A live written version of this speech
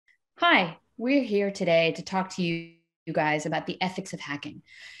Hi, we're here today to talk to you guys about the ethics of hacking.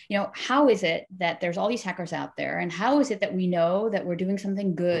 How is it that there's all these hackers out there, and how is it that we know that we're doing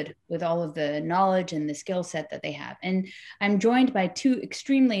something good with all of the knowledge and the skill set that they have? And I'm joined by two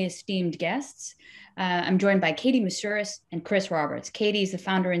extremely esteemed guests. I'm joined by Katie Masuris and Chris Roberts. Katie is the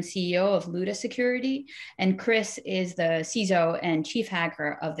founder and CEO of Luda Security, and Chris is the CISO and chief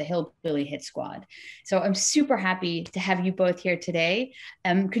hacker of the Hillbilly Hit Squad. So I'm super happy to have you both here today.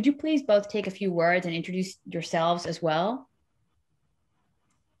 Could you please both take a few words and introduce yourselves as well?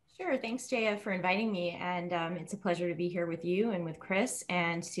 Sure. Thanks, Jaya, for inviting me. And it's a pleasure to be here with you and with Chris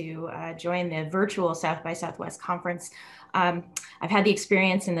and to join the virtual South by Southwest conference. I've had the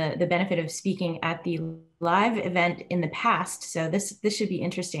experience and the benefit of speaking at the live event in the past, so this should be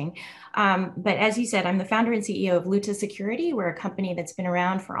interesting. But as you said, I'm the founder and CEO of Luda Security. We're a company that's been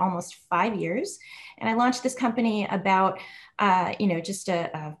around for almost 5 years. And I launched this company about, just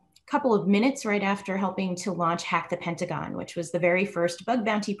a couple of minutes right after helping to launch Hack the Pentagon, which was the very first bug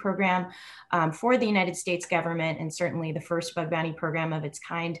bounty program for the United States government, and certainly the first bug bounty program of its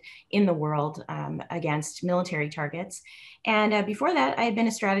kind in the world against military targets. And before that, I had been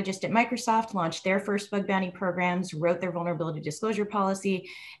a strategist at Microsoft, launched their first bug bounty programs, wrote their vulnerability disclosure policy.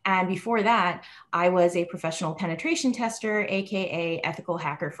 And before that, I was a professional penetration tester, AKA ethical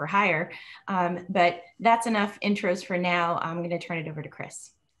hacker for hire. But that's enough intros for now. I'm going to turn it over to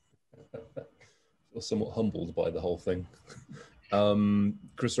Chris. Somewhat humbled by the whole thing.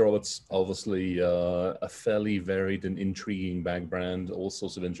 Chris Roberts, obviously a fairly varied and intriguing background, all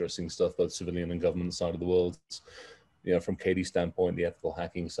sorts of interesting stuff, both civilian and government side of the world. From Katie's standpoint, the ethical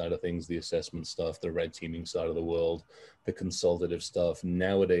hacking side of things, the assessment stuff, the red teaming side of the world, the consultative stuff.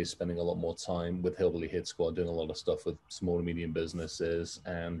 Nowadays, spending a lot more time with Hillbilly Hit Squad, doing a lot of stuff with small and medium businesses,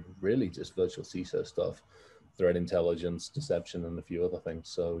 and really just virtual CISO stuff. Threat intelligence, deception, and a few other things.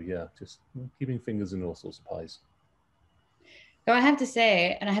 So yeah, just keeping fingers in all sorts of pies. So I have to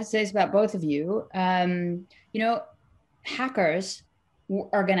say, and I have to say this about both of you, hackers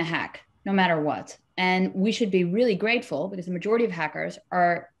are going to hack no matter what. And we should be really grateful because the majority of hackers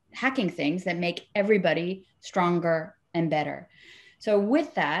are hacking things that make everybody stronger and better. So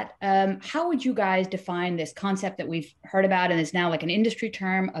with that, how would you guys define this concept that we've heard about and is now like an industry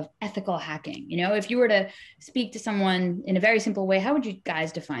term of ethical hacking? If you were to speak to someone in a very simple way, how would you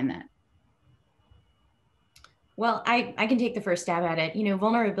guys define that? Well, I can take the first stab at it.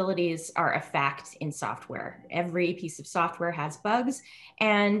 Vulnerabilities are a fact in software. Every piece of software has bugs,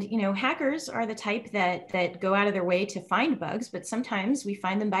 and hackers are the type that go out of their way to find bugs, but sometimes we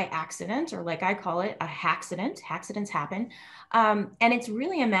find them by accident, or like I call it, a hackcident. Accidents happen. And it's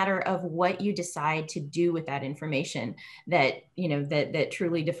really a matter of what you decide to do with that information that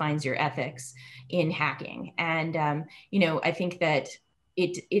truly defines your ethics in hacking. And I think that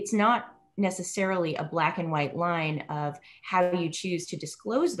it's not necessarily a black and white line of how you choose to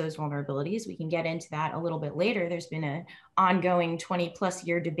disclose those vulnerabilities. We can get into that a little bit later. There's been an ongoing 20+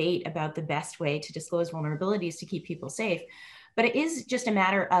 year debate about the best way to disclose vulnerabilities to keep people safe. But it is just a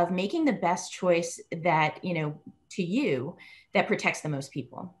matter of making the best choice that, to you, that protects the most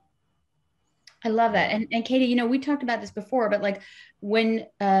people. I love that. And Katie, we talked about this before, but like when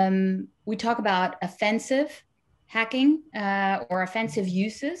we talk about offensive hacking or offensive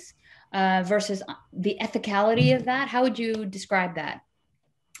uses, versus the ethicality of that, how would you describe that?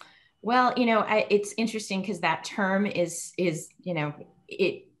 Well, it's interesting because that term is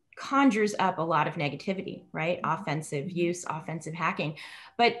it conjures up a lot of negativity, right? Offensive use, offensive hacking,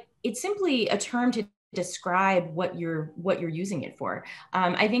 but it's simply a term to describe what you're using it for.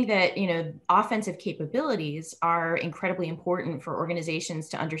 I think that offensive capabilities are incredibly important for organizations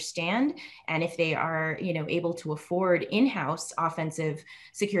to understand, and if they are able to afford in-house offensive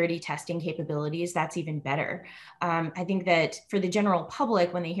security testing capabilities, that's even better. I think that for the general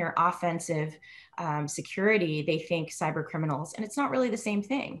public, when they hear offensive security, they think cyber criminals, and it's not really the same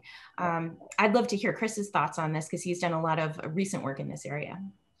thing. I'd love to hear Chris's thoughts on this because he's done a lot of recent work in this area.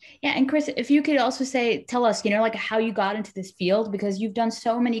 Yeah, and Chris, if you could also tell us, like how you got into this field, because you've done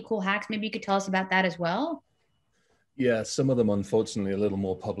so many cool hacks. Maybe you could tell us about that as well. Yeah, some of them, unfortunately, a little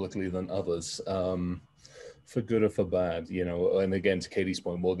more publicly than others, for good or for bad, and again, to Katie's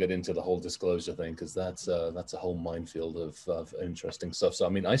point, we'll get into the whole disclosure thing because that's a whole minefield of interesting stuff. So, I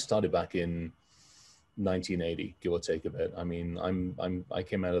mean, I started back in 1980, give or take a bit. I mean, I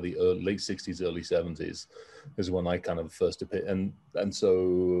came out of the late 60s, early 70s is when I kind of first appeared, and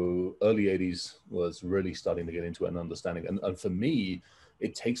so early 80s was really starting to get into it and understanding. And for me,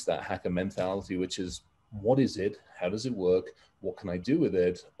 it takes that hacker mentality, which is what is it? How does it work? What can I do with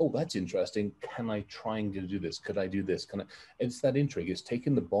it? Oh, that's interesting. Can I try and do this? Could I do this? Can I? It's that intrigue. It's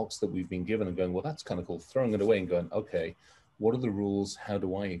taking the box that we've been given and going, well, that's kind of cool. Throwing it away and going, okay, what are the rules? How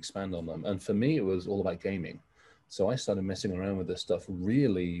do I expand on them? And for me, it was all about gaming. So I started messing around with this stuff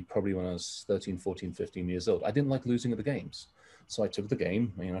really probably when I was 13, 14, 15 years old. I didn't like losing at the games. So I took the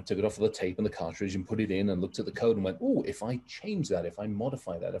game, I took it off of the tape and the cartridge and put it in and looked at the code and went, oh, if I change that, if I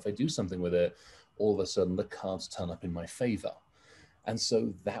modify that, if I do something with it, all of a sudden the cards turn up in my favor. And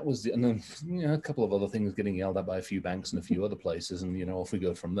so that was and then a couple of other things getting yelled at by a few banks and a few other places, and off we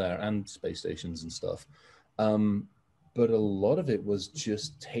go from there, and space stations and stuff. But a lot of it was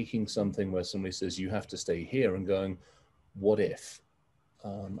just taking something where somebody says you have to stay here and going, what if?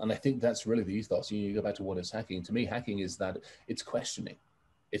 And I think that's really the ethos. You go back to what is hacking. To me, hacking is that it's questioning.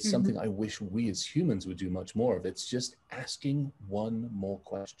 It's something I wish we as humans would do much more of. It's just asking one more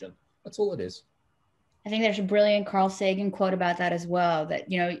question. That's all it is. I think there's a brilliant Carl Sagan quote about that as well, that,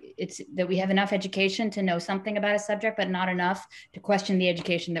 it's that we have enough education to know something about a subject, but not enough to question the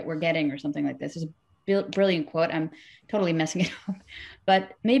education that we're getting, or something like this. It's a brilliant quote. I'm totally messing it up,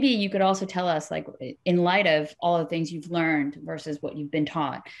 but maybe you could also tell us, like, in light of all the things you've learned versus what you've been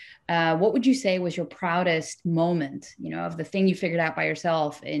taught, what would you say was your proudest moment, of the thing you figured out by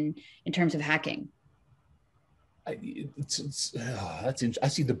yourself in terms of hacking? I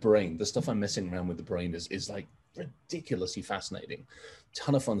see the brain, the stuff I'm messing around with the brain is like ridiculously fascinating.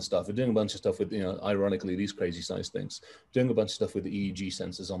 Ton of fun stuff. We're doing a bunch of stuff with, ironically, these crazy size things, doing a bunch of stuff with the EEG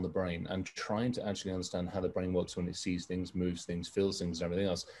sensors on the brain and trying to actually understand how the brain works when it sees things, moves things, feels things, and everything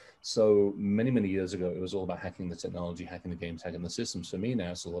else. So many, many years ago, it was all about hacking the technology, hacking the games, hacking the systems. For me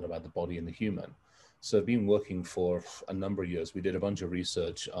now, it's a lot about the body and the human. So I've been working for a number of years. We did a bunch of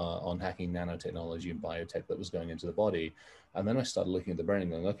research on hacking nanotechnology and biotech that was going into the body. And then I started looking at the brain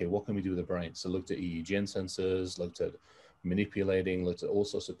and going, okay, what can we do with the brain? So looked at EEG sensors, looked at manipulating, looked at all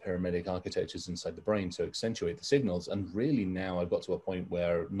sorts of pyramidal architectures inside the brain to accentuate the signals. And really now I've got to a point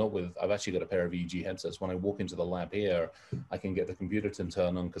where I've actually got a pair of EEG headsets. When I walk into the lab here, I can get the computer to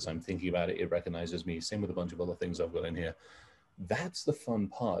turn on because I'm thinking about it. It recognizes me. Same with a bunch of other things I've got in here. That's the fun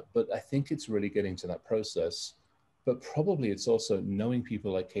part, but I think it's really getting to that process. But probably it's also knowing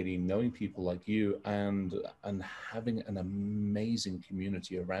people like Katie, knowing people like you, and having an amazing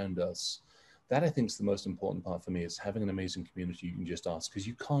community around us. That, I think, is the most important part for me, is having an amazing community you can just ask, because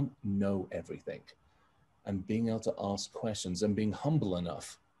you can't know everything. And being able to ask questions and being humble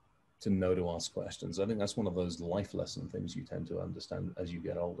enough to know to ask questions. I think that's one of those life lesson things you tend to understand as you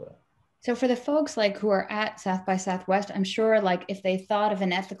get older. So for the folks who are at South by Southwest, I'm sure if they thought of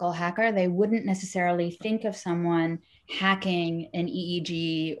an ethical hacker, they wouldn't necessarily think of someone hacking an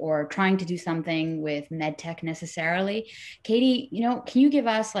EEG or trying to do something with medtech necessarily. Katie, can you give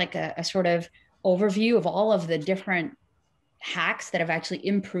us a sort of overview of all of the different hacks that have actually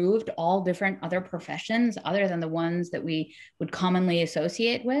improved all different other professions other than the ones that we would commonly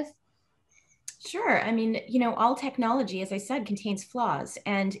associate with? Sure. I mean, all technology, as I said, contains flaws.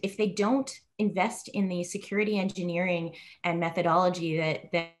 And if they don't invest in the security engineering and methodology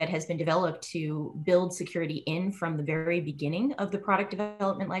that has been developed to build security in from the very beginning of the product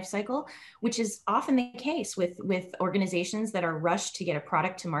development lifecycle, which is often the case with organizations that are rushed to get a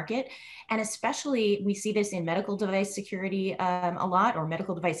product to market. And especially we see this in medical device security a lot, or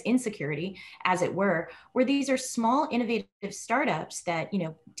medical device insecurity, as it were, where these are small, innovative startups that,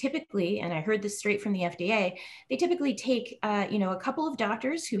 typically, and I heard this straight from the FDA, they typically take, a couple of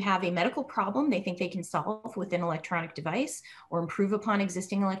doctors who have a medical problem they think they can solve with an electronic device or improve upon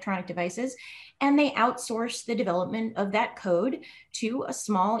existing electronic devices, and they outsource the development of that code to a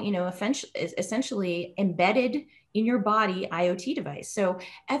small, essentially embedded in your body IoT device. So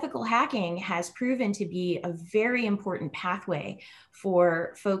ethical hacking has proven to be a very important pathway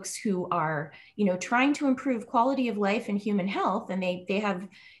for folks who are, trying to improve quality of life and human health. And they have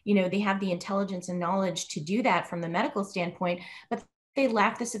the intelligence and knowledge to do that from the medical standpoint, but they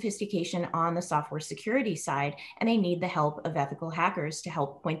lack the sophistication on the software security side, and they need the help of ethical hackers to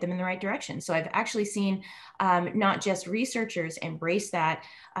help point them in the right direction. So I've actually seen not just researchers embrace that,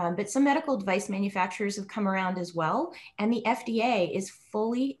 but some medical device manufacturers have come around as well. And the FDA is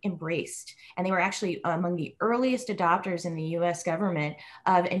fully embraced. And they were actually among the earliest adopters in the US government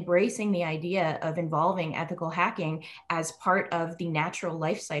of embracing the idea of involving ethical hacking as part of the natural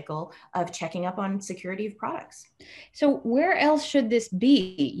life cycle of checking up on security of products. So where else should this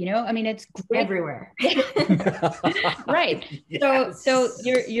be? It's great. Everywhere. Right. Yes. So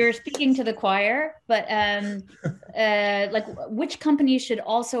you're speaking to the choir, but which companies should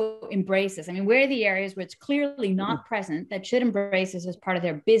also embrace this? Where are the areas where it's clearly not present that should embrace this as part of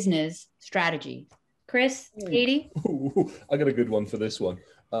their business strategy Chris, Katie? Ooh, I got a good one for this one.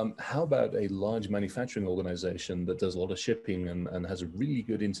 How about a large manufacturing organization that does a lot of shipping and has a really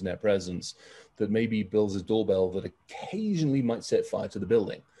good internet presence that maybe builds a doorbell that occasionally might set fire to the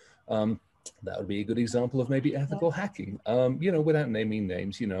building? That would be a good example of maybe ethical hacking. Without naming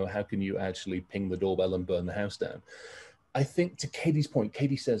names, how can you actually ping the doorbell and burn the house down? I think to Katie's point,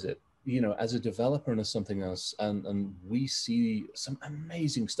 Katie says it, as a developer and as something else, and we see some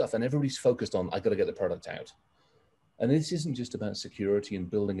amazing stuff and everybody's focused on, I got to get the product out. And this isn't just about security and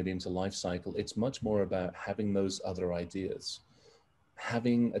building it into life cycle. It's much more about having those other ideas,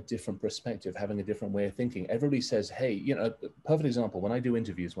 having a different perspective, having a different way of thinking. Everybody says, hey, perfect example, when I do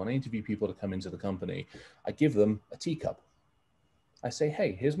interviews, when I interview people to come into the company, I give them a teacup. I say,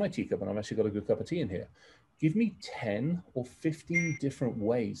 hey, here's my teacup and I've actually got a good cup of tea in here. Give me 10 or 15 different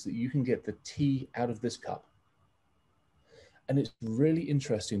ways that you can get the tea out of this cup. And it's really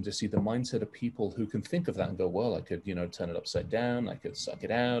interesting to see the mindset of people who can think of that and go, well, I could, turn it upside down. I could suck it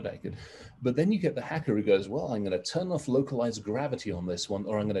out. But then you get the hacker who goes, well, I'm going to turn off localized gravity on this one,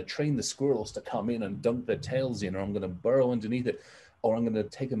 or I'm going to train the squirrels to come in and dunk their tails in, or I'm going to burrow underneath it, or I'm going to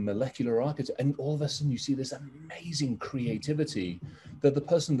take a molecular architecture. And all of a sudden you see this amazing creativity that the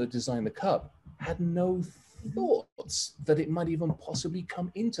person that designed the cup had no thoughts that it might even possibly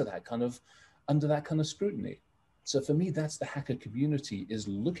come into that kind of, under that kind of scrutiny. So for me, that's the hacker community, is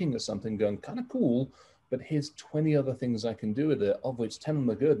looking at something going kind of cool, but here's 20 other things I can do with it, of which 10 of them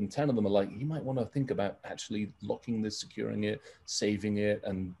are good and 10 of them are like, you might want to think about actually locking this, securing it, saving it,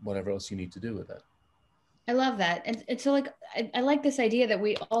 and whatever else you need to do with it. I love that. And so like, I like this idea that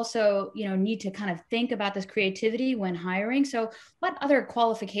we also, need to kind of think about this creativity when hiring. So what other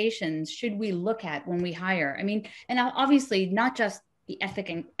qualifications should we look at when we hire? I mean, and obviously not just the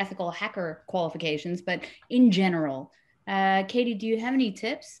ethical hacker qualifications, but in general. Katie, do you have any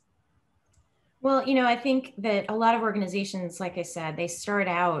tips? Well, I think that a lot of organizations, like I said, they start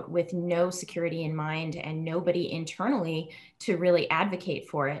out with no security in mind and nobody internally to really advocate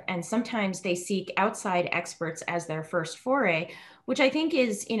for it. And sometimes they seek outside experts as their first foray, which I think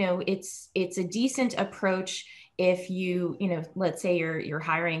is, it's a decent approach. If you, let's say you're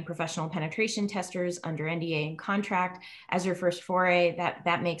hiring professional penetration testers under NDA and contract as your first foray,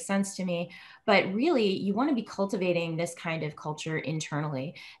 that makes sense to me. But really, you want to be cultivating this kind of culture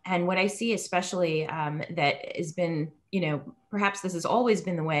internally. And what I see, especially that has been, perhaps this has always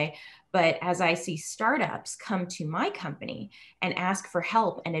been the way, but as I see startups come to my company and ask for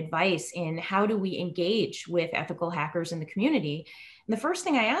help and advice in how do we engage with ethical hackers in the community, and the first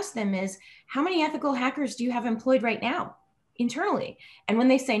thing I ask them is, how many ethical hackers do you have employed right now internally? And when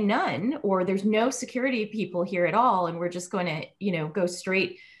they say none, or there's no security people here at all, and we're just going to, go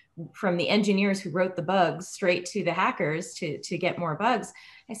straight from the engineers who wrote the bugs straight to the hackers to get more bugs,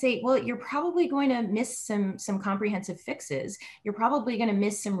 I say, well, you're probably going to miss some comprehensive fixes. You're probably going to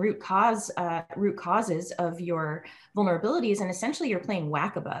miss some root causes of your vulnerabilities, and essentially you're playing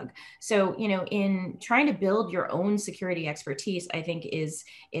whack-a-bug. So, in trying to build your own security expertise, I think is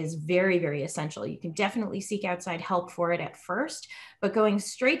very, very essential. You can definitely seek outside help for it at first, but going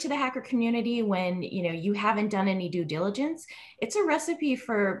straight to the hacker community when you haven't done any due diligence, it's a recipe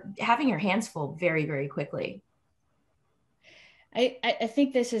for having your hands full very, very quickly. I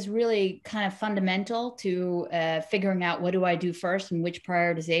think this is really kind of fundamental to figuring out what do I do first and which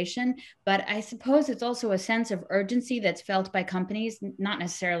prioritization. But I suppose it's also a sense of urgency that's felt by companies, not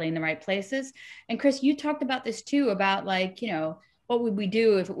necessarily in the right places. And Chris, you talked about this too, about what would we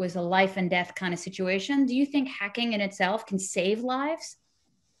do if it was a life and death kind of situation? Do you think hacking in itself can save lives?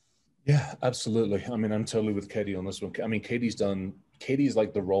 Yeah, absolutely. I mean, I'm totally with Katie on this one. I mean, Katie's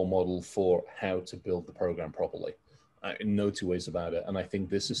like the role model for how to build the program properly. No two ways about it. And I think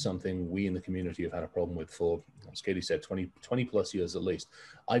this is something we in the community have had a problem with for, as Katie said, 20 plus years at least.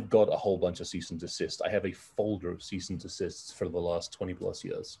 I've got a whole bunch of cease and desist. I have a folder of cease and desists for the last 20 plus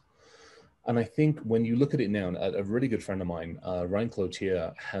years. And I think when you look at it now, a really good friend of mine, Ryan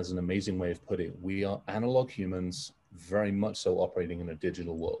Cloutier, has an amazing way of putting it. We are analog humans, very much so operating in a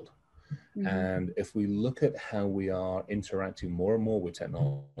digital world. Mm-hmm. And if we look at how we are interacting more and more with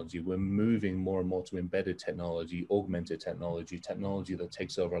technology, we're moving more and more to embedded technology, augmented technology, technology that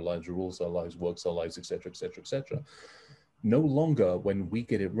takes over our lives, rules our lives, works our lives, et cetera, et cetera, et cetera. No longer, when we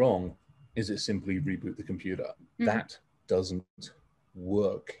get it wrong, is it simply reboot the computer. Mm-hmm. That doesn't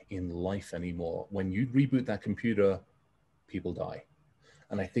work in life anymore. When you reboot that computer, people die.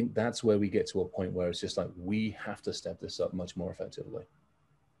 And I think that's where we get to a point where it's just like, we have to step this up much more effectively.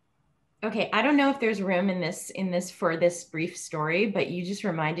 Okay, I don't know if there's room in this for this brief story, but you just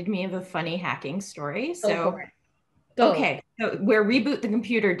reminded me of a funny hacking story. So Go. Okay, so where reboot the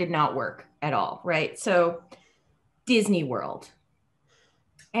computer did not work at all, right? So Disney World.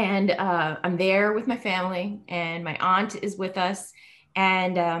 And I'm there with my family, and my aunt is with us.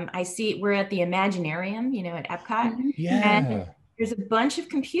 And I see we're at the Imaginarium, at Epcot. Mhm. And Yeah. there's a bunch of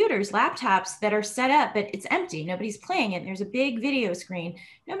computers, laptops that are set up, but it's empty. Nobody's playing it. And there's a big video screen.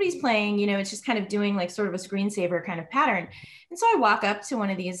 Nobody's playing, it's just kind of doing like sort of a screensaver kind of pattern. And so I walk up to one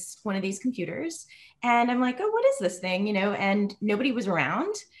of these computers, and I'm like, oh, what is this thing? And nobody was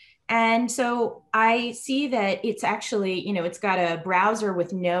around. And so I see that it's actually, it's got a browser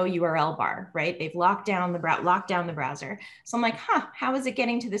with no URL bar, right? They've locked down the browser. So I'm like, how is it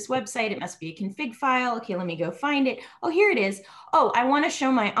getting to this website? It must be a config file. Okay, let me go find it. Oh, here it is. Oh, I want to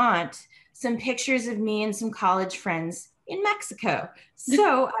show my aunt some pictures of me and some college friends in Mexico.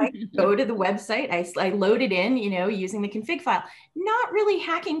 So I go to the website, I load it in, using the config file, not really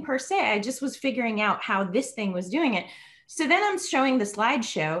hacking per se. I just was figuring out how this thing was doing it. So then I'm showing the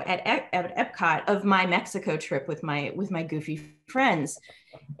slideshow at Epcot of my Mexico trip with my goofy friends.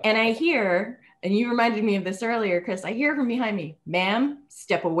 And I hear, and you reminded me of this earlier, Chris, I hear from behind me, ma'am,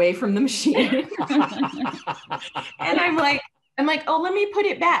 step away from the machine. And I'm like, oh, let me put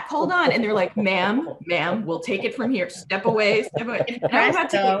it back. Hold on. And they're like, ma'am, we'll take it from here. Step away, step away. And I'm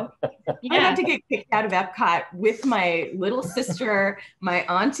about to get kicked out of Epcot with my little sister, my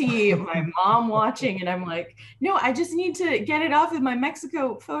auntie, my mom watching. And I'm like, no, I just need to get it off of my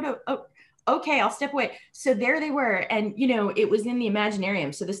Mexico photo. Oh, okay, I'll step away. So there they were. And, it was in the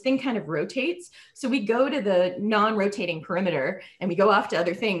Imaginarium. So this thing kind of rotates. So we go to the non-rotating perimeter and we go off to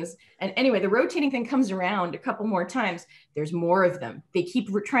other things. And anyway, the rotating thing comes around a couple more times. There's more of them. They keep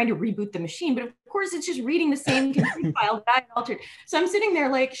trying to reboot the machine, but of course it's just reading the same config file that I had altered. So I'm sitting there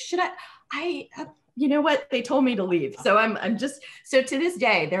like, should you know what? They told me to leave. So so to this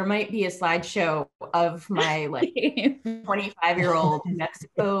day, there might be a slideshow of my 25-year-old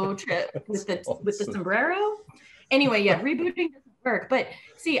Mexico trip with the sombrero. Anyway, yeah, rebooting doesn't work. But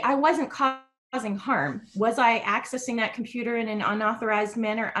see, I wasn't causing harm. Was I accessing that computer in an unauthorized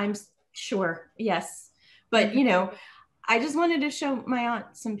manner? I'm sure, yes. But, I just wanted to show my aunt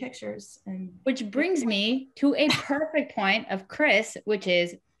some pictures. Which brings me to a perfect point of Chris, which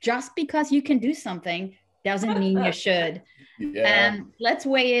is just because you can do something doesn't mean you should. Yeah. Let's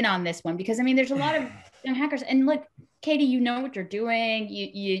weigh in on this one, because there's a lot of hackers. And look, Katie, you know what you're doing.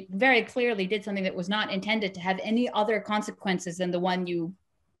 You very clearly did something that was not intended to have any other consequences than the one you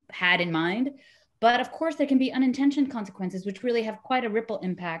had in mind. But of course, there can be unintentional consequences, which really have quite a ripple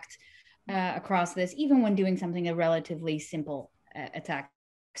impact across this, even when doing something a relatively simple attack.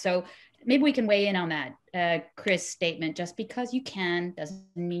 So maybe we can weigh in on that, Chris' statement. Just because you can doesn't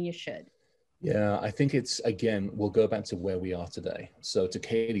mean you should. Yeah, I think we'll go back to where we are today. So to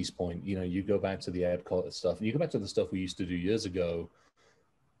Katie's point, you go back to the Epcot stuff, and you go back to the stuff we used to do years ago,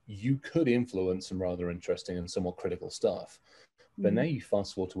 you could influence some rather interesting and somewhat critical stuff. But now you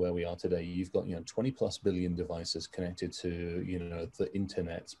fast forward to where we are today, you've got, 20 plus billion devices connected to, the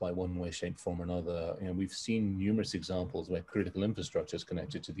internet by one way, shape, form or another. We've seen numerous examples where critical infrastructure is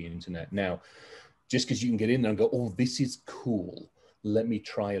connected to the internet. Now, just because you can get in there and go, oh, this is cool. Let me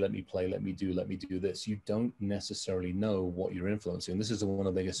try, let me play, let me do this. You don't necessarily know what you're influencing. This is one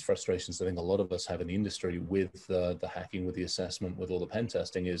of the biggest frustrations I think a lot of us have in the industry with the hacking, with the assessment, with all the pen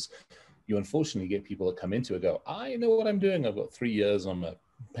testing is you unfortunately get people that come into it go, I know what I'm doing. I've got 3 years on a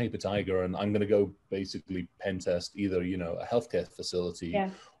paper tiger and I'm going to go basically pen test either, a healthcare facility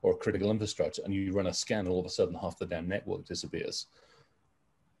or critical infrastructure. And you run a scan and all of a sudden half the damn network disappears.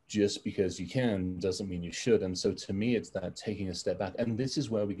 Just because you can doesn't mean you should. And so to me, it's that taking a step back. And this is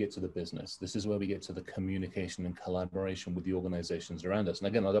where we get to the business. This is where we get to the communication and collaboration with the organizations around us. And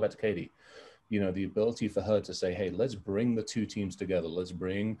again, I'll go back to Katie. The ability for her to say, hey, let's bring the two teams together. Let's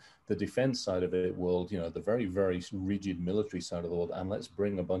bring the defense side of it world, the very, very rigid military side of the world. And let's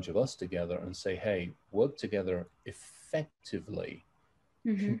bring a bunch of us together and say, hey, work together effectively,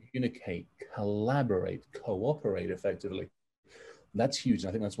 communicate, collaborate, cooperate effectively. That's huge. And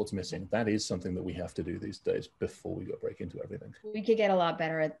I think that's what's missing. That is something that we have to do these days before we go break into everything. We could get a lot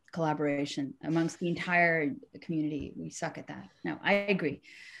better at collaboration amongst the entire community. We suck at that. No, I agree.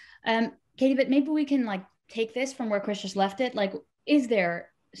 Katie, but maybe we can take this from where Chris just left it. Is there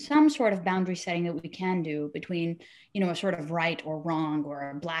some sort of boundary setting that we can do between, a sort of right or wrong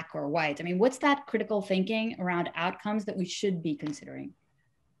or black or white? What's that critical thinking around outcomes that we should be considering?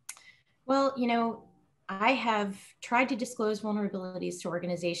 Well, I have tried to disclose vulnerabilities to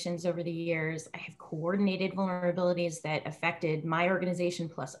organizations over the years. I have coordinated vulnerabilities that affected my organization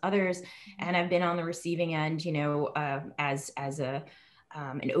plus others. And I've been on the receiving end, as a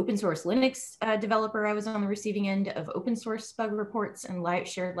an open source Linux developer. I was on the receiving end of open source bug reports and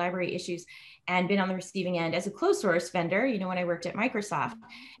shared library issues, and been on the receiving end as a closed source vendor, you know, when I worked at Microsoft.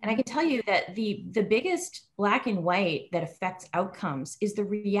 And I can tell you that the biggest black and white that affects outcomes is the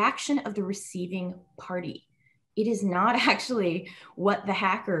reaction of the receiving party. It is not actually what the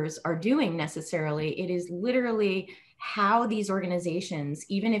hackers are doing necessarily. It is literally how these organizations,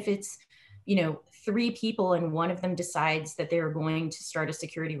 even if it's, you know, 3 people and one of them decides that they're going to start a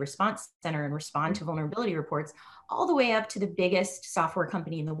security response center and respond to vulnerability reports, all the way up to the biggest software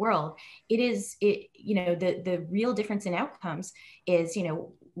company in the world. You know, the real difference in outcomes is, you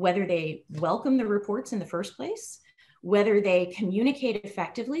know, whether they welcome the reports in the first place, whether they communicate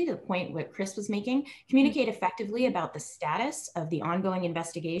effectively, to the point what Chris was making, communicate effectively about the status of the ongoing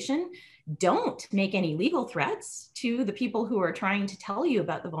investigation, don't make any legal threats to the people who are trying to tell you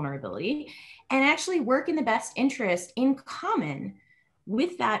about the vulnerability, and actually work in the best interest in common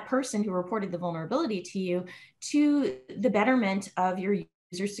with that person who reported the vulnerability to you, to the betterment of your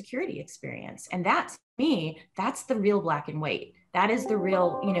user security experience. And that's me, that's the real black and white. That is the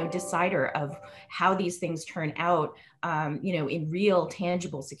real, you know, decider of how these things turn out, you know, in real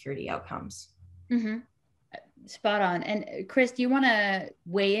tangible security outcomes. Mm-hmm. Spot on. And Chris, do you want to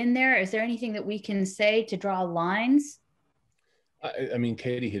weigh in there? Is there anything that we can say to draw lines? I mean,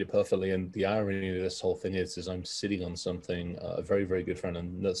 Katie hit it perfectly, and the irony of this whole thing is I'm sitting on something. A very, very good friend,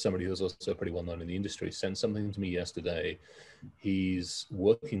 and somebody who's also pretty well known in the industry, sent something to me yesterday. He's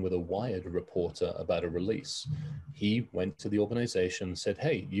working with a Wired reporter about a release. He went to the organization, said,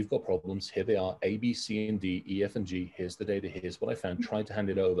 "Hey, you've got problems. Here they are: A, B, C, and D, E, F, and G. Here's the data. Here's what I found." Tried to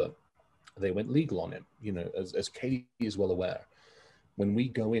hand it over. They went legal on it. You know, as Katie is well aware. When we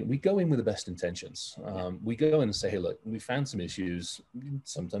go in with the best intentions. We go in and say, "Hey, look, we found some issues."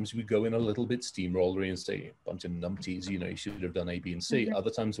 Sometimes we go in a little bit steamrollery and say, "Bunch of numpties, you know, you should have done A, B, and C." Mm-hmm.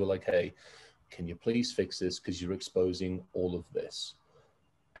 Other times we're like, "Hey, can you please fix this? Because you're exposing all of this."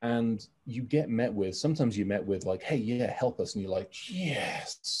 And you get met with, sometimes you met with like, "Hey, yeah, help us." And you're like,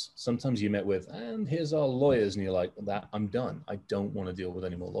 "Yes." Sometimes you met with, "And here's our lawyers." And you're like, "That, I'm done. I don't want to deal with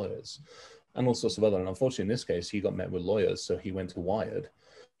any more lawyers." And all sorts of other. And unfortunately, in this case, he got met with lawyers, so he went to Wired.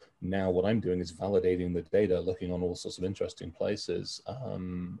 Now, what I'm doing is validating the data, looking on all sorts of interesting places,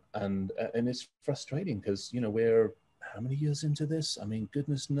 and it's frustrating because, you know, we're how many years into this? I mean,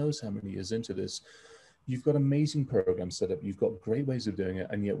 goodness knows how many years into this. You've got amazing programs set up, you've got great ways of doing it,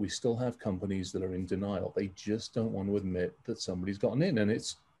 and yet we still have companies that are in denial. They just don't want to admit that somebody's gotten in, and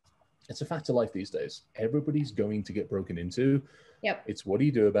it's a fact of life these days. Everybody's going to get broken into. Yep. It's what do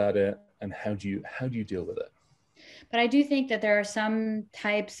you do about it, and how do you deal with it? But I do think that there are some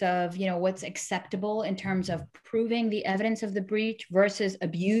types of, you know, what's acceptable in terms of proving the evidence of the breach versus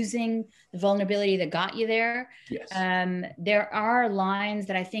abusing the vulnerability that got you there. Yes. There are lines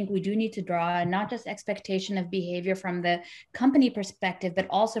that I think we do need to draw, not just expectation of behavior from the company perspective, but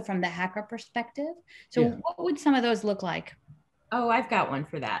also from the hacker perspective. So what would some of those look like? Oh, I've got one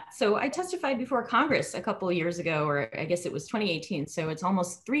for that. So I testified before Congress a couple of years ago, or I guess it was 2018. So it's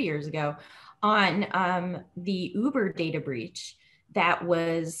almost 3 years ago, on the Uber data breach that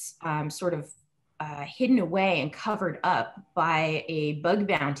was sort of hidden away and covered up by a bug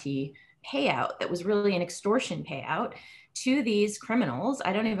bounty payout that was really an extortion payout to these criminals.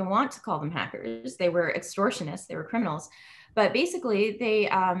 I don't even want to call them hackers. They were extortionists. They were criminals. But basically,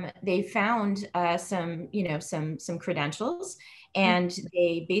 they found some credentials, and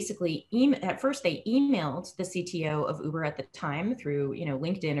they basically at first they emailed the CTO of Uber at the time through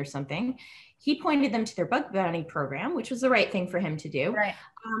LinkedIn or something. He pointed them to their bug bounty program, which was the right thing for him to do. Right.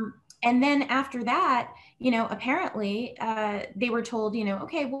 And then after that, apparently they were told,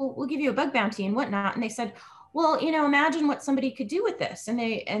 okay, we'll give you a bug bounty and whatnot. And they said, well, imagine what somebody could do with this. And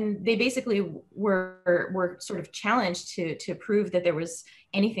they basically were sort of challenged to prove that there was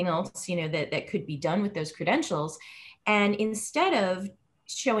anything else, that could be done with those credentials. And instead of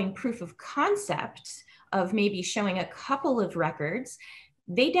showing proof of concept of maybe showing a couple of records,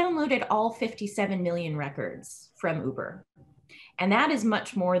 they downloaded all 57 million records from Uber. And that is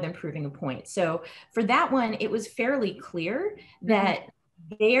much more than proving a point. So for that one, it was fairly clear that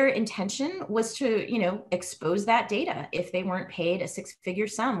their intention was to, expose that data if they weren't paid a six-figure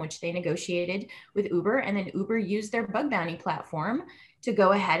sum, which they negotiated with Uber. And then Uber used their bug bounty platform to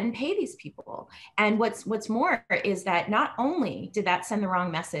go ahead and pay these people. And what's more is that not only did that send the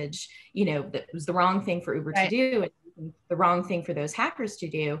wrong message, that was the wrong thing for Uber to do, and the wrong thing for those hackers to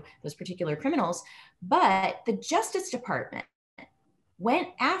do, those particular criminals, but the Justice Department went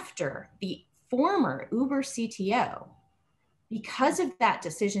after the former Uber CTO because of that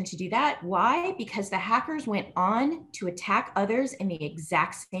decision to do that. Why? Because the hackers went on to attack others in the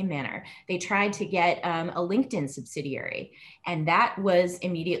exact same manner. They tried to get a LinkedIn subsidiary, and that was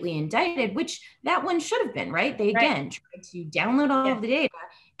immediately indicted, which that one should have been, right? They again tried to download all of the data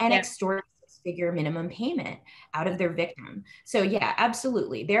and extort figure minimum payment out of their victim. So yeah,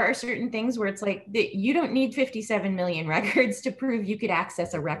 absolutely. There are certain things where it's like you don't need 57 million records to prove you could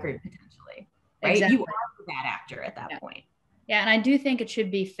access a record potentially, right? Exactly. You are the bad actor at that point. Yeah, and I do think it should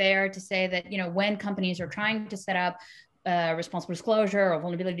be fair to say that, you know, when companies are trying to set up responsible disclosure or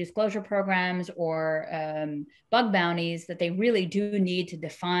vulnerability disclosure programs or bug bounties, that they really do need to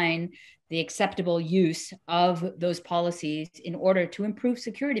define the acceptable use of those policies in order to improve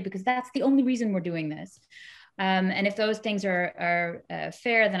security, because that's the only reason we're doing this. And if those things are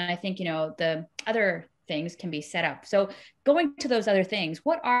fair, then I think, you know, the other things can be set up. So going to those other things,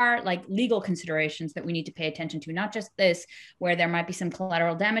 what are like legal considerations that we need to pay attention to? Not just this, where there might be some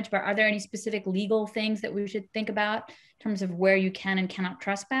collateral damage, but are there any specific legal things that we should think about in terms of where you can and cannot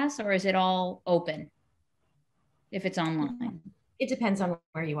trespass, or is it all open if it's online? It depends on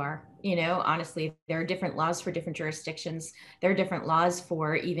where you are. You know, honestly, there are different laws for different jurisdictions. There are different laws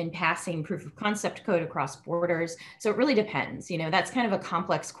for even passing proof of concept code across borders. So it really depends. You know, that's kind of a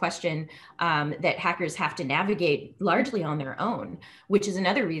complex question that hackers have to navigate largely on their own, which is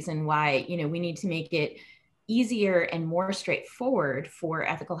another reason why, you know, we need to make it easier and more straightforward for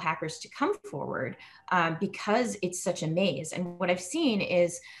ethical hackers to come forward because it's such a maze. And what I've seen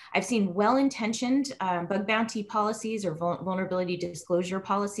is I've seen well-intentioned bug bounty policies or vulnerability disclosure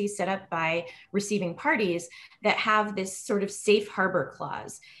policies set up by receiving parties that have this sort of safe harbor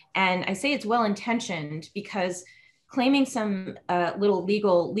clause. And I say it's well-intentioned because claiming some little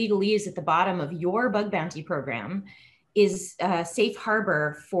legalese at the bottom of your bug bounty program is safe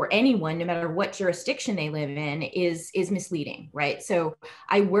harbor for anyone, no matter what jurisdiction they live in, is misleading, right? So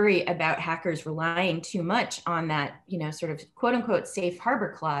I worry about hackers relying too much on that, you know, sort of quote unquote safe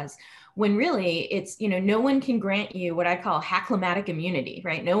harbor clause, when really it's, you know, no one can grant you what I call hacklomatic immunity,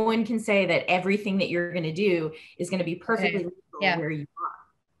 right? No one can say that everything that you're going to do is going to be perfectly legal where you are.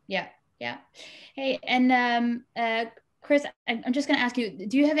 Yeah, yeah. Hey, and Chris, I'm just going to ask you,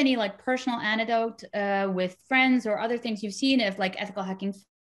 do you have any like personal anecdote with friends or other things you've seen of like ethical hacking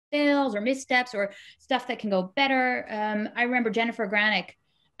fails or missteps or stuff that can go better? I remember Jennifer Granick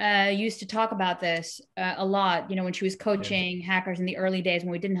used to talk about this a lot, you know, when she was coaching hackers in the early days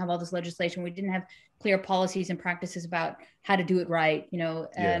when we didn't have all this legislation, we didn't have clear policies and practices about how to do it right, you know.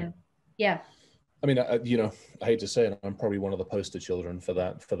 I mean, you know, I hate to say it, I'm probably one of the poster children for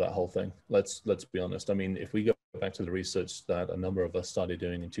that whole thing. Let's be honest. I mean, if we go back to the research that a number of us started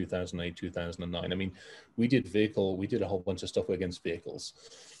doing in 2008, 2009, I mean, we did a whole bunch of stuff against vehicles,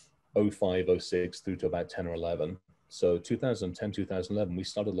 05, 06 through to about 10 or 11. So 2010, 2011, we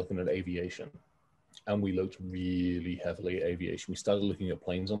started looking at aviation. And we looked really heavily at aviation. We started looking at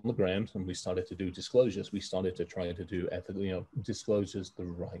planes on the ground, and we started to do disclosures. We started to try to do ethical, you know, disclosures the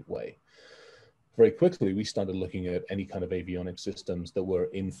right way. Very quickly, we started looking at any kind of avionic systems that were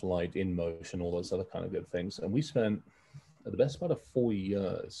in flight, in motion, all those other kind of good things. And we spent the best part of 4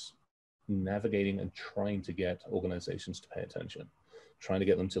 years navigating and trying to get organizations to pay attention, trying to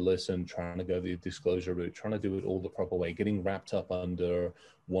get them to listen, trying to go the disclosure route, trying to do it all the proper way, getting wrapped up under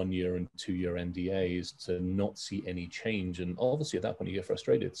 1 year and 2 year NDAs to not see any change. And obviously at that point you get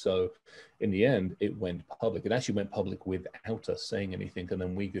frustrated. So in the end, it went public. It actually went public without us saying anything. And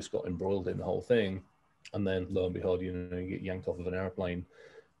then we just got embroiled in the whole thing. And then lo and behold, you know, you get yanked off of an airplane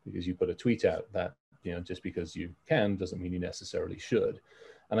because you put a tweet out that, you know, just because you can doesn't mean you necessarily should.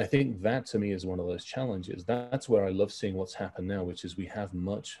 And I think that to me is one of those challenges. That's where I love seeing what's happened now, which is we have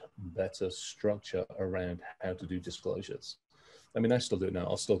much better structure around how to do disclosures. I mean, I still do it now.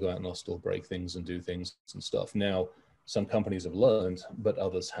 I'll still go out and I'll still break things and do things and stuff. Now, some companies have learned, but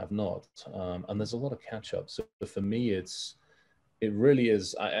others have not. And there's a lot of catch up. So for me, it really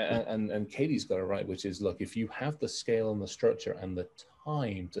is, and Katie's got it right, which is, look, if you have the scale and the structure and the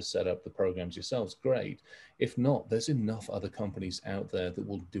time to set up the programs yourselves, great. If not, there's enough other companies out there that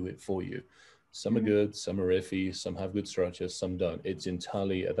will do it for you. Some are good, some are iffy, some have good structures, some don't. It's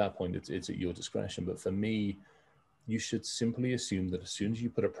entirely, at that point, it's at your discretion. But for me, you should simply assume that as soon as you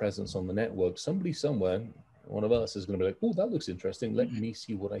put a presence on the network, somebody somewhere, one of us is going to be like, oh, that looks interesting. Let me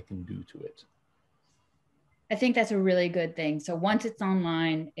see what I can do to it. I think that's a really good thing. So once it's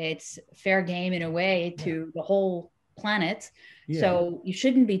online, it's fair game in a way to the whole planet. So you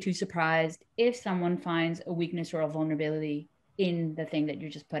shouldn't be too surprised if someone finds a weakness or a vulnerability in the thing that you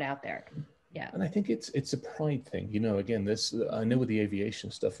just put out there. Yeah. And I think it's a pride thing. You know, again, this, I know with the aviation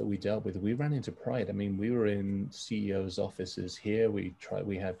stuff that we dealt with, we ran into pride. I mean, we were in CEOs' offices here. We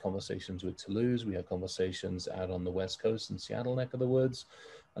had conversations with Toulouse. We had conversations out on the West Coast in Seattle neck of the woods.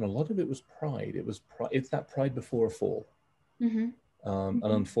 And a lot of it was pride. It's that pride before a fall. And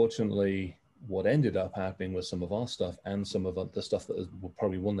unfortunately, what ended up happening with some of our stuff and some of the stuff that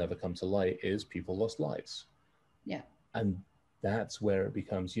probably will never come to light is people lost lives. Yeah. And that's where it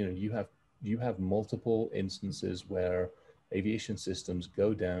becomes, you know, you have multiple instances where aviation systems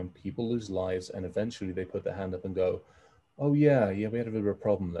go down, people lose lives, and eventually they put their hand up and go, oh yeah, we had a bit of a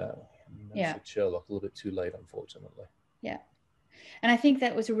problem there. Yeah. Sherlock, a little bit too late, unfortunately. Yeah. And I think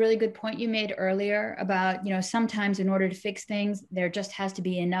that was a really good point you made earlier about, you know, sometimes in order to fix things, there just has to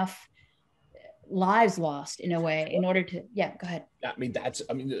be enough lives lost in a way in order to, yeah, go ahead. I mean,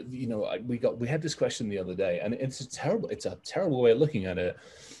 you know, we had this question the other day, and it's a terrible way of looking at it.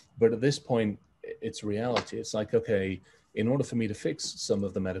 But at this point, it's reality. It's like, okay, in order for me to fix some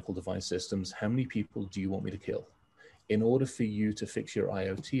of the medical device systems, how many people do you want me to kill? In order for you to fix your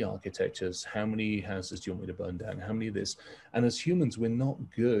IoT architectures, how many houses do you want me to burn down? How many of this? And as humans, we're not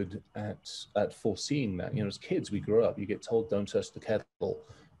good at foreseeing that. You know, as kids, we grow up, you get told, don't touch the kettle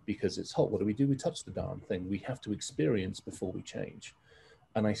because it's hot. What do? We touch the darn thing. We have to experience before we change.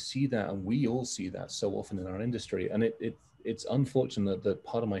 And I see that, and we all see that so often in our industry. And it's unfortunate that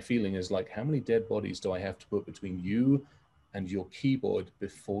part of my feeling is like, how many dead bodies do I have to put between you and your keyboard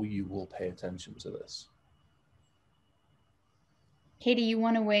before you will pay attention to this? Katie, you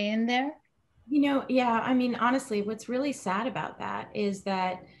want to weigh in there? You know, yeah, I mean, honestly, what's really sad about that is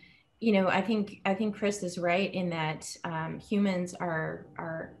that, you know, I think Chris is right in that humans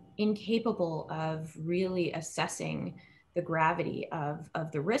are incapable of really assessing the gravity of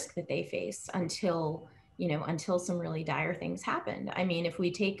the risk that they face until some really dire things happen. I mean, if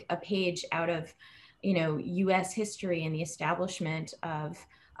we take a page out of, you know, US history and the establishment of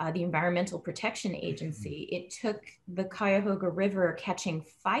the Environmental Protection Agency, it took the Cuyahoga River catching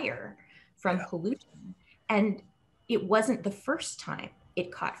fire from pollution. And it wasn't the first time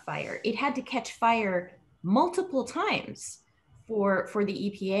it caught fire. It had to catch fire multiple times for the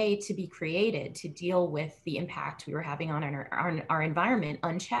EPA to be created to deal with the impact we were having on our environment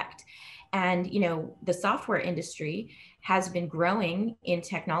unchecked. And, you know, the software industry has been growing in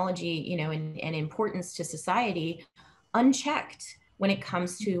technology, you know, and importance to society unchecked when it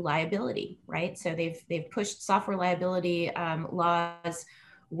comes to liability, right? So they've pushed software liability laws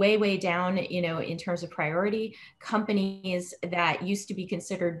way down, you know, in terms of priority. Companies that used to be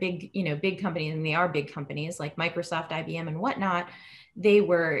considered big companies, and they are big companies like Microsoft, IBM, and whatnot, they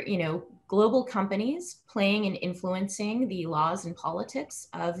were, you know, global companies playing and influencing the laws and politics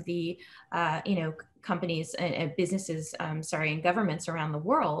of the, you know, companies and businesses, and governments around the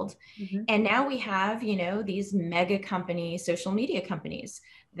world. And now we have, you know, these mega companies, social media companies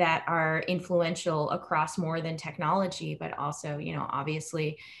that are influential across more than technology, but also, you know,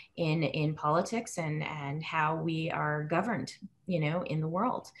 obviously in politics and how we are governed, you know, in the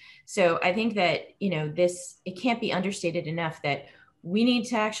world. So I think that, you know, it can't be understated enough that we need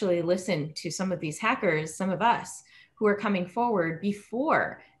to actually listen to some of these hackers, some of us who are coming forward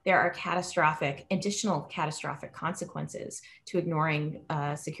before there are additional catastrophic consequences to ignoring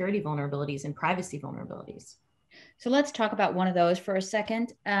security vulnerabilities and privacy vulnerabilities. So let's talk about one of those for a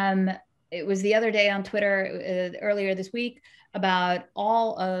second. It was the other day on Twitter earlier this week about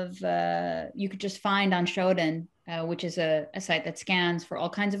all of, you could just find on Shodan, which is a site that scans for all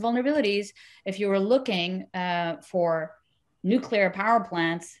kinds of vulnerabilities. If you were looking for nuclear power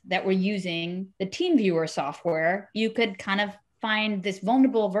plants that were using the TeamViewer software, you could kind of find this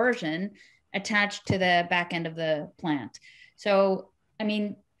vulnerable version attached to the back end of the plant. So, I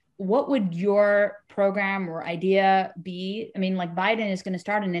mean, what would your program or idea be? I mean, like Biden is going to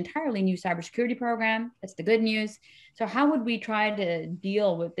start an entirely new cybersecurity program. That's the good news. So how would we try to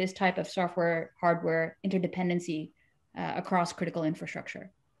deal with this type of software, hardware interdependency across critical infrastructure?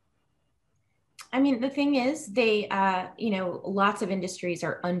 I mean, the thing is, they, you know, lots of industries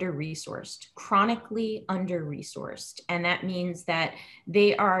are under-resourced, chronically under-resourced. And that means that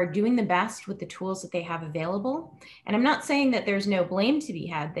they are doing the best with the tools that they have available. And I'm not saying that there's no blame to be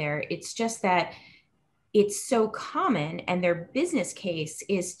had there. It's just that it's so common, and their business case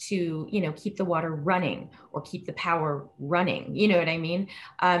is to, keep the water running or keep the power running. You know what I mean?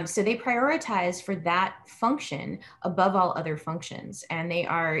 So they prioritize for that function above all other functions. And they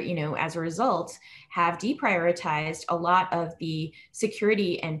are, as a result, have deprioritized a lot of the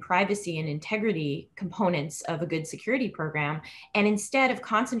security and privacy and integrity components of a good security program, and instead have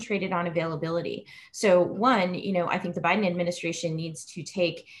concentrated on availability. So one, I think the Biden administration needs to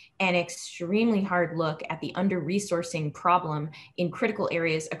take an extremely hard look at the under-resourcing problem in critical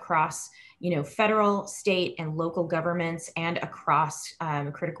areas across, federal, state, and local governments, and across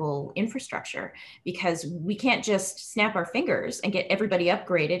critical infrastructure, because we can't just snap our fingers and get everybody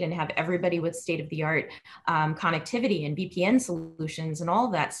upgraded and have everybody with state-of-the-art connectivity and VPN solutions and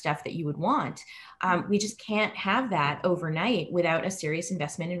all that stuff that you would want. We just can't have that overnight without a serious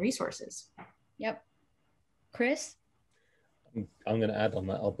investment in resources. Yep. Chris? I'm going to add on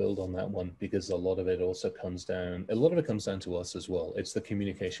that. I'll build on that one, because a lot of it comes down to us as well. It's the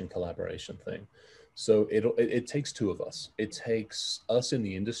communication collaboration thing. So it takes two of us. It takes us in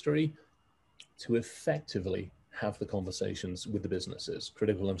the industry to effectively have the conversations with the businesses.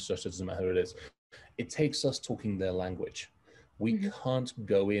 Critical infrastructure, doesn't matter who it is. It takes us talking their language. We can't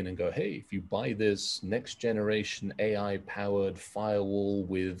go in and go, hey, if you buy this next generation AI powered firewall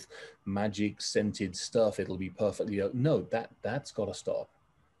with magic scented stuff, it'll be perfectly. No, that's got to stop.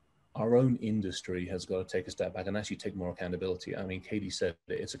 Our own industry has got to take a step back and actually take more accountability. I mean, Katie said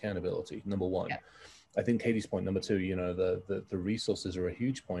it's accountability, number one. Yeah. I think Katie's point number two, the resources are a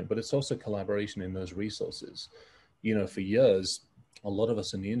huge point, but it's also collaboration in those resources. For years, a lot of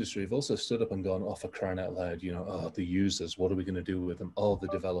us in the industry have also stood up and gone, oh, for crying out loud, the users, what are we going to do with them? Oh, the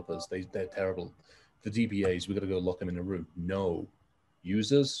developers, they're terrible. The DBAs, we've got to go lock them in a room. No.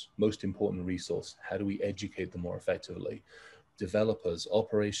 Users, most important resource. How do we educate them more effectively? Developers,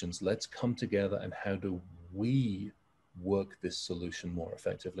 operations, let's come together, and how do we work this solution more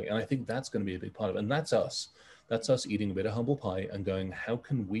effectively? And I think that's going to be a big part of it. And that's us. That's us eating a bit of humble pie and going, how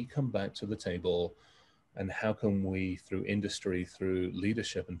can we come back to the table? And how can we, through industry, through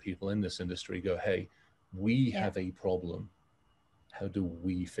leadership and people in this industry, go, hey, we have a problem. How do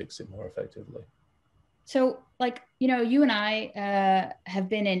we fix it more effectively? So, you and I have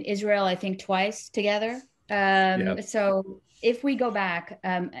been in Israel, I think, twice together. So if we go back,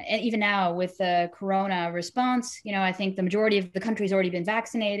 and even now with the corona response, I think the majority of the country's already been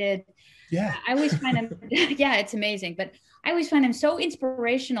vaccinated. Yeah. I always find them, yeah, it's amazing. But I always find them so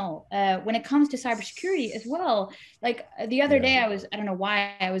inspirational when it comes to cybersecurity as well. Like the other day, I don't know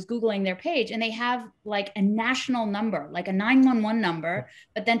why, I was Googling their page, and they have like a national number, like a 911 number,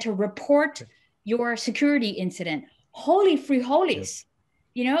 but then to report your security incident. Holy free holies,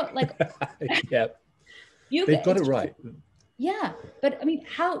 like, they've got it right. Yeah. But I mean,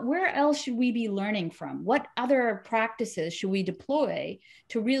 where else should we be learning from? What other practices should we deploy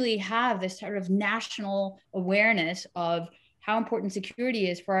to really have this sort of national awareness of how important security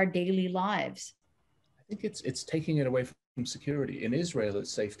is for our daily lives? I think it's taking it away from security. In Israel,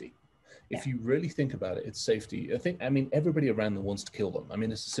 it's safety. If you really think about it, it's safety. I mean, everybody around them wants to kill them. I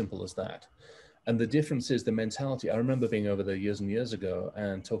mean, it's as simple as that. And the difference is the mentality. I remember being over there years and years ago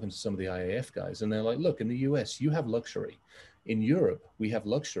and talking to some of the IAF guys, and they're like, look, in the US, you have luxury. In Europe, we have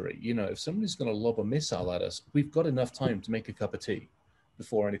luxury. If somebody's going to lob a missile at us, we've got enough time to make a cup of tea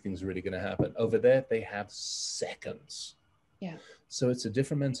before anything's really going to happen. Over there, they have seconds. Yeah. So it's a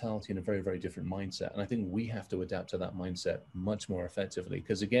different mentality and a very, very different mindset. And I think we have to adapt to that mindset much more effectively,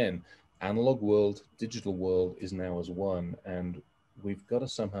 because again, analog world, digital world is now as one, and we've got to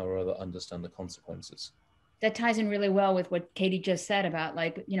somehow or other understand the consequences. That ties in really well with what Katie just said about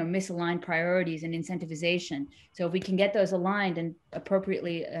misaligned priorities and incentivization. So if we can get those aligned and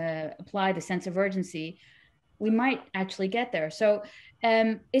appropriately apply the sense of urgency, we might actually get there. So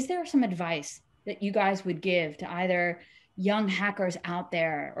is there some advice that you guys would give to either young hackers out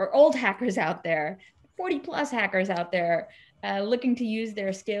there or old hackers out there, 40 plus hackers out there, looking to use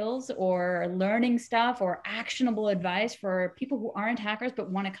their skills or learning stuff or actionable advice for people who aren't hackers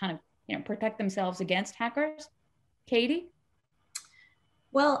but want to kind of protect themselves against hackers? Katie?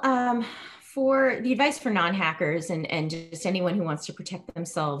 Well, for the advice for non-hackers and just anyone who wants to protect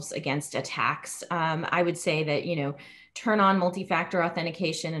themselves against attacks, I would say that, turn on multi-factor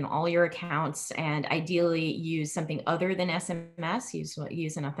authentication in all your accounts, and ideally use something other than SMS,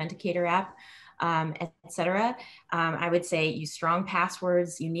 use an authenticator app. etc. I would say use strong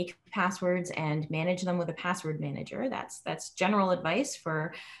passwords, unique passwords, and manage them with a password manager. That's general advice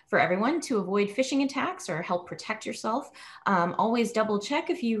for everyone to avoid phishing attacks or help protect yourself. Always double check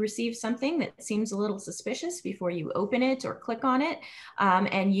if you receive something that seems a little suspicious before you open it or click on it,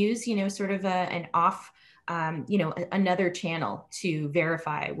 and use, sort of an you know, another channel to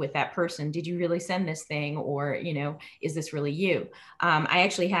verify with that person. Did you really send this thing? Or, you know, is this really you? I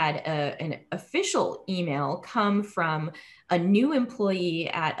actually had an official email come from a new employee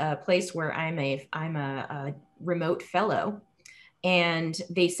at a place where I'm a remote fellow. And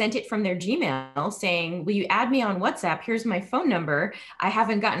they sent it from their Gmail saying, will you add me on WhatsApp? Here's my phone number. I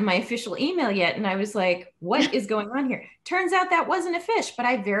haven't gotten my official email yet. And I was like, what is going on here? Turns out that wasn't a fish, but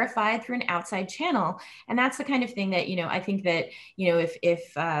I verified through an outside channel. And that's the kind of thing that, you know, I think that, you know,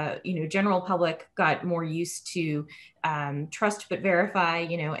 if you know, general public got more used to trust but verify,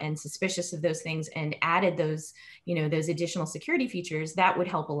 you know, and suspicious of those things, and added those, you know, those additional security features, that would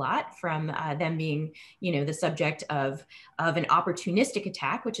help a lot from them being, you know, the subject of an opportunistic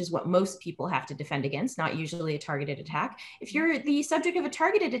attack, which is what most people have to defend against, not usually a targeted attack. If you're the subject of a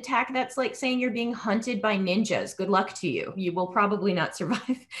targeted attack, that's like saying you're being hunted by ninjas. Good luck to you. You will probably not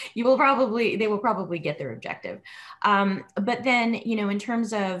survive. They will probably get their objective. But then, you know, in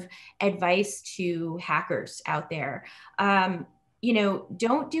terms of advice to hackers out there, you know,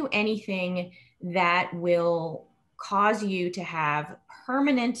 don't do anything that will cause you to have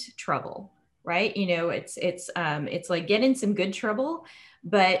permanent trouble, right? You know, it's like get in some good trouble,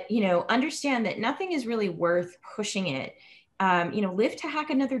 but, you know, understand that nothing is really worth pushing it. You know, live to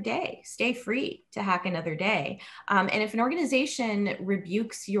hack another day, stay free to hack another day. And if an organization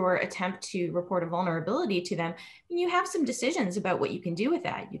rebukes your attempt to report a vulnerability to them, you have some decisions about what you can do with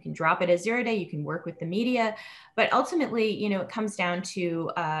that. You can drop it as 0 day, you can work with the media, but ultimately, you know, it comes down to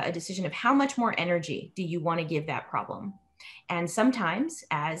a decision of how much more energy do you want to give that problem. And sometimes,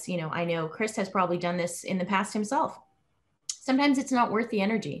 as you know, I know Chris has probably done this in the past himself, sometimes it's not worth the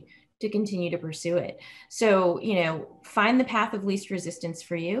energy to continue to pursue it. So, you know, find the path of least resistance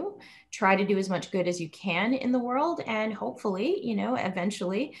for you, try to do as much good as you can in the world. And hopefully, you know,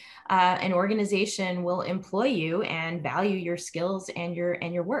 eventually an organization will employ you and value your skills and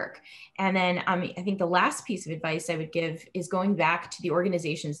your work. And then I think the last piece of advice I would give is going back to the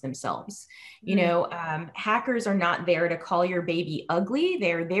organizations themselves. You know, hackers are not there to call your baby ugly.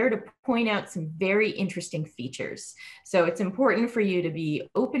 They're there to point out some very interesting features. So it's important for you to be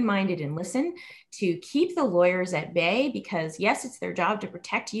open-minded and listen, to keep the lawyers at bay, because yes, it's their job to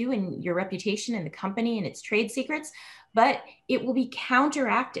protect you and your reputation and the company and its trade secrets, but it will be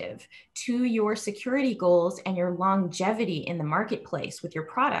counteractive to your security goals and your longevity in the marketplace with your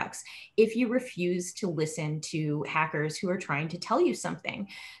products if you refuse to listen to hackers who are trying to tell you something.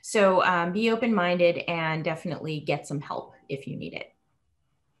 So be open-minded and definitely get some help if you need it.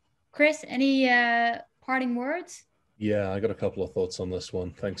 Chris, any parting words? Yeah, I got a couple of thoughts on this one.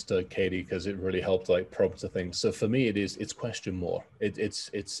 Thanks to Katie, because it really helped like probe to things. So for me, it's question more.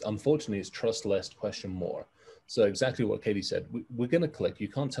 It's unfortunately it's trust less, question more. So exactly what Katie said. We're going to click. You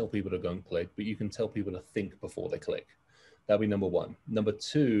can't tell people to go and click, but you can tell people to think before they click. That'll be number one. Number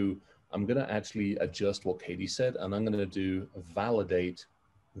two, I'm going to actually adjust what Katie said, and I'm going to do validate,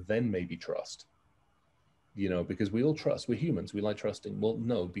 then maybe trust. You know, because we all trust, we're humans, we like trusting. Well,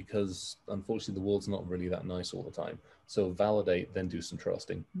 no, because unfortunately the world's not really that nice all the time. So validate, then do some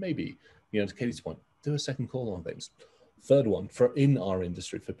trusting. Maybe, you know, to Katie's point, do a second call on things. Third one, for in our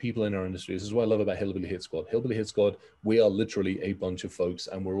industry, for people in our industry, this is what I love about Hillbilly Hit Squad. Hillbilly Hit Squad, we are literally a bunch of folks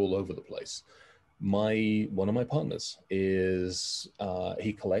and we're all over the place. One of my partners is,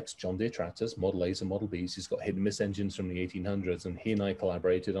 he collects John Deere tractors, Model A's and Model B's. He's got hit and miss engines from the 1800s, and he and I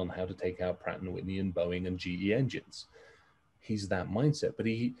collaborated on how to take out Pratt & Whitney and Boeing and GE engines. He's that mindset, but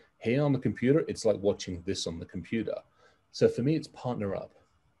here on the computer, it's like watching this on the computer. So for me, it's partner up.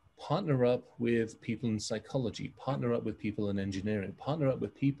 Partner up with people in psychology, partner up with people in engineering, partner up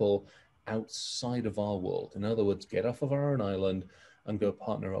with people outside of our world. In other words, get off of our own island and go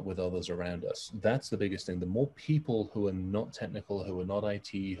partner up with others around us. That's the biggest thing. The more people who are not technical, who are not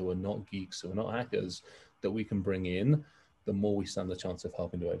IT, who are not geeks, who are not hackers, that we can bring in, the more we stand the chance of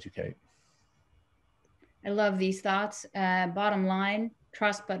helping to educate. I love these thoughts. Bottom line,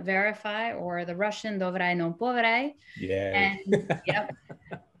 trust but verify, or the Russian dovrai non povrei. Yeah. Yep.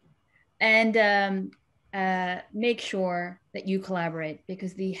 And make sure that you collaborate,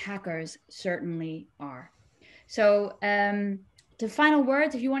 because the hackers certainly are. So the final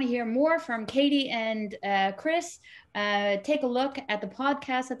words, if you want to hear more from Katie and Chris, take a look at the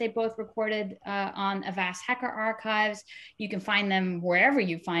podcast that they both recorded on Avast Hacker Archives. You can find them wherever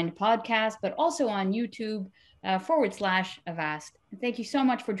you find podcasts, but also on YouTube /Avast. And thank you so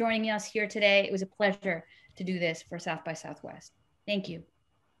much for joining us here today. It was a pleasure to do this for South by Southwest. Thank you.